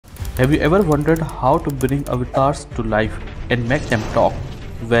Have you ever wondered how to bring avatars to life and make them talk?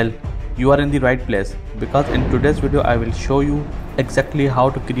 Well, you are in the right place, because in today's video I will show you exactly how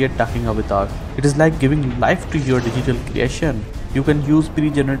to create talking avatars. It is like giving life to your digital creation. You can use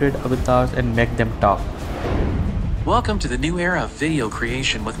pre-generated avatars and make them talk. Welcome to the new era of video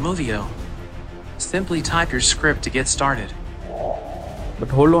creation with Movio. Simply type your script to get started. But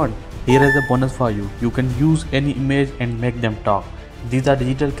hold on, here is a bonus for you. You can use any image and make them talk. These are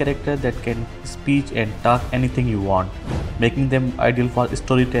digital characters that can speak and talk anything you want, making them ideal for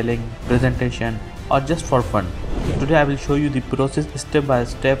storytelling, presentation, or just for fun. Today I will show you the process step by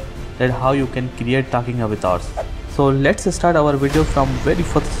step that how you can create talking avatars. So let's start our video from very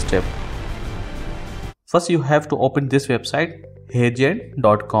first step. First you have to open this website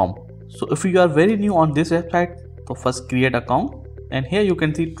heygen.com. So if you are very new on this website, so first create account, and here you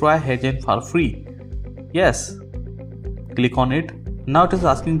can see try Heygen for free. Yes, click on it. Now it is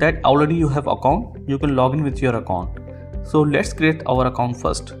asking that already you have account, you can log in with your account. So let's create our account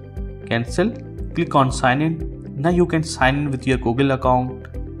first. Cancel, click on sign in. Now you can sign in with your Google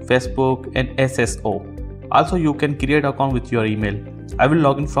account, Facebook and SSO. Also you can create account with your email. I will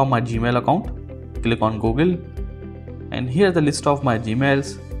log in from my Gmail account. Click on Google, and here is the list of my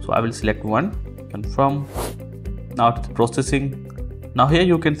Gmails. So I will select one, confirm. Now it's processing. Now here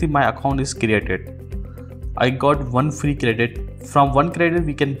you can see my account is created. I got one free credit. From one credit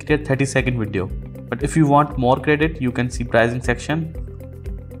we can create 30-second video. But if you want more credit, you can see pricing section,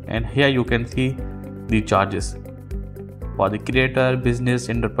 and here you can see the charges for the creator, business,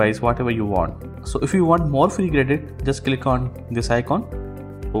 enterprise, whatever you want. So if you want more free credit, just click on this icon,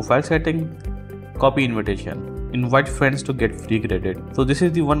 profile setting, copy invitation, invite friends to get free credit. So this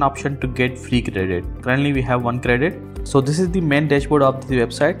is the one option to get free credit. Currently we have one credit. So this is the main dashboard of the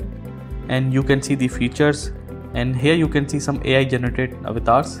website, and you can see the features, and here you can see some AI generated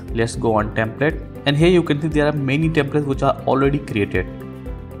avatars. Let's go on template, and here you can see there are many templates which are already created.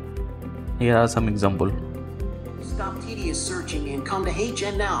 Here are some examples. Stop tedious searching and come to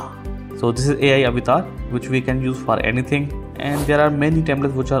Heygen now. So this is AI avatar which we can use for anything, and there are many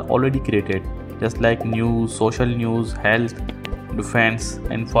templates which are already created, just like news, social news, health, defense,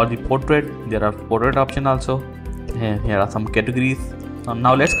 and for the portrait there are portrait option also. And here are some categories. So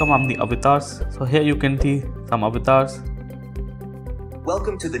now let's come on the avatars. So here you can see some avatars.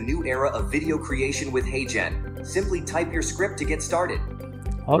 Welcome to the new era of video creation with Heygen. Simply type your script to get started.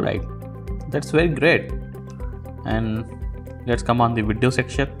 Alright, that's very great. And let's come on the video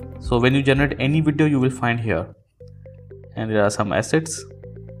section. So when you generate any video, you will find here, and there are some assets.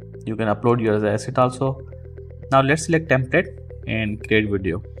 You can upload your asset also. Now let's select template and create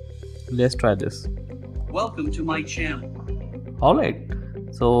video. Let's try this. Welcome to my channel. Alright,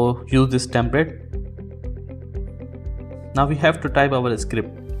 so use this template. Now we have to type our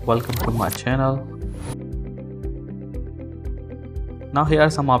script. Welcome to my channel. Now here are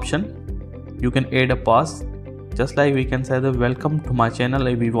some options. You can add a pause. Just like we can say the welcome to my channel,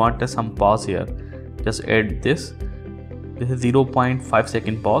 if we want some pause here, just add this. This is 0.5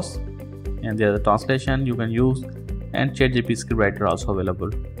 second pause, and there is a translation you can use, and ChatGPT script writer also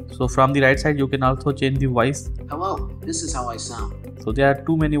available. So from the right side you can also change the voice. Hello, this is how I sound. So there are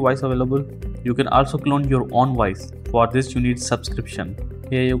too many voice available. You can also clone your own voice. For this you need subscription.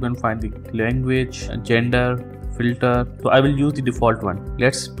 Here you can find the language, gender, filter. So I will use the default one.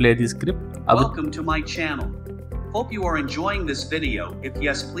 Let's play the script. Welcome to my channel. Hope you are enjoying this video. If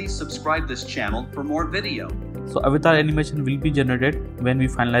yes, please subscribe this channel for more video. So avatar animation will be generated when we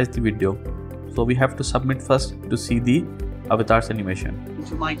finalize the video. So we have to submit first to see the avatars animation.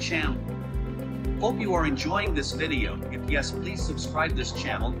 To my channel. Hope you are enjoying this video. If yes, please subscribe this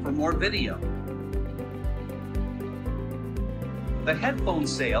channel for more video. The headphone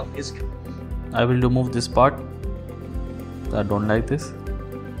sale is... I will remove this part. I don't like this.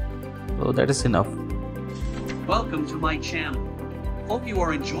 So that is enough. Welcome to my channel. Hope you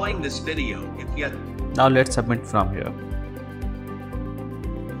are enjoying this video. If yes... Now let's submit from here.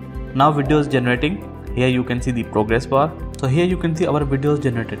 Now video is generating. Here you can see the progress bar. So here you can see our video is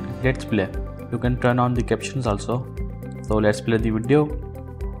generated. Let's play. You can turn on the captions also. So let's play the video.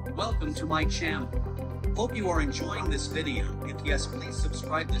 Welcome to my channel. Hope you are enjoying this video. If yes, please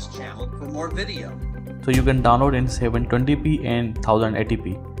subscribe this channel for more video. So you can download in 720p and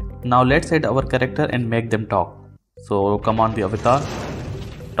 1080p. Now let's add our character and make them talk. So come on the avatar,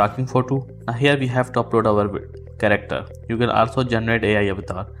 talking photo. Now here we have to upload our character. You can also generate AI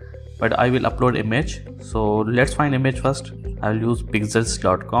avatar, but I will upload image. So let's find image first. I will use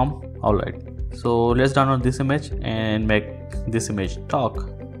pixels.com. Alright, so let's download this image and make this image talk.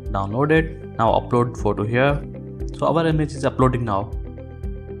 Download it. Now upload photo here. So our image is uploading now.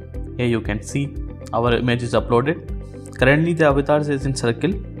 Here you can see our image is uploaded. Currently the avatar is in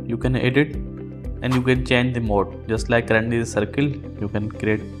circle. You can edit and you can change the mode. Just like currently the circle, you can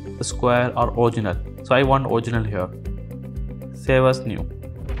create a square or original. So I want original here. Save as new.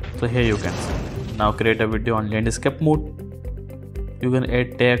 So here you can see. Now create a video on landscape mode. You can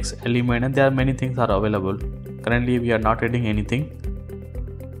add text, element, and there are many things are available. Currently we are not adding anything.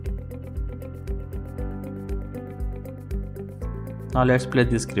 Now let's play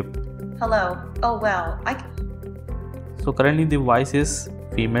this script. Hello. Oh well, So currently the voice is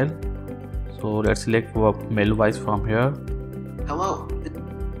female. So let's select male voice from here. Hello.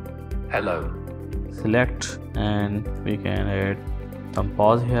 Hello. Select and we can add some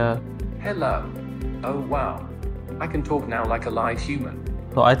pause here. Hello. Oh wow. I can talk now like a live human.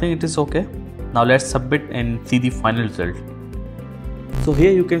 So I think it is okay. Now let's submit and see the final result. So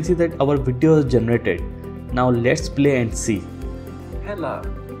here you can see that our video is generated. Now let's play and see. Hello.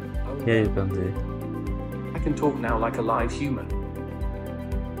 Oh, Here you can see. I can talk now like a live human.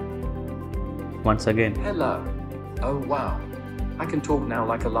 Once again. Hello. Oh wow. I can talk now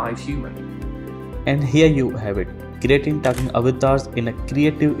like a live human. And here you have it. Creating talking avatars in a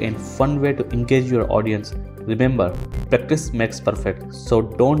creative and fun way to engage your audience. Remember, practice makes perfect. So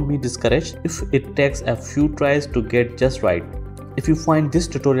don't be discouraged if it takes a few tries to get just right. If you find this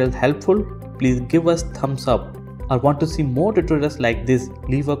tutorial helpful, please give us thumbs up. Or want to see more tutorials like this,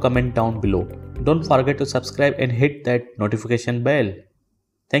 leave a comment down below. Don't forget to subscribe and hit that notification bell.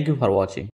 Thank you for watching.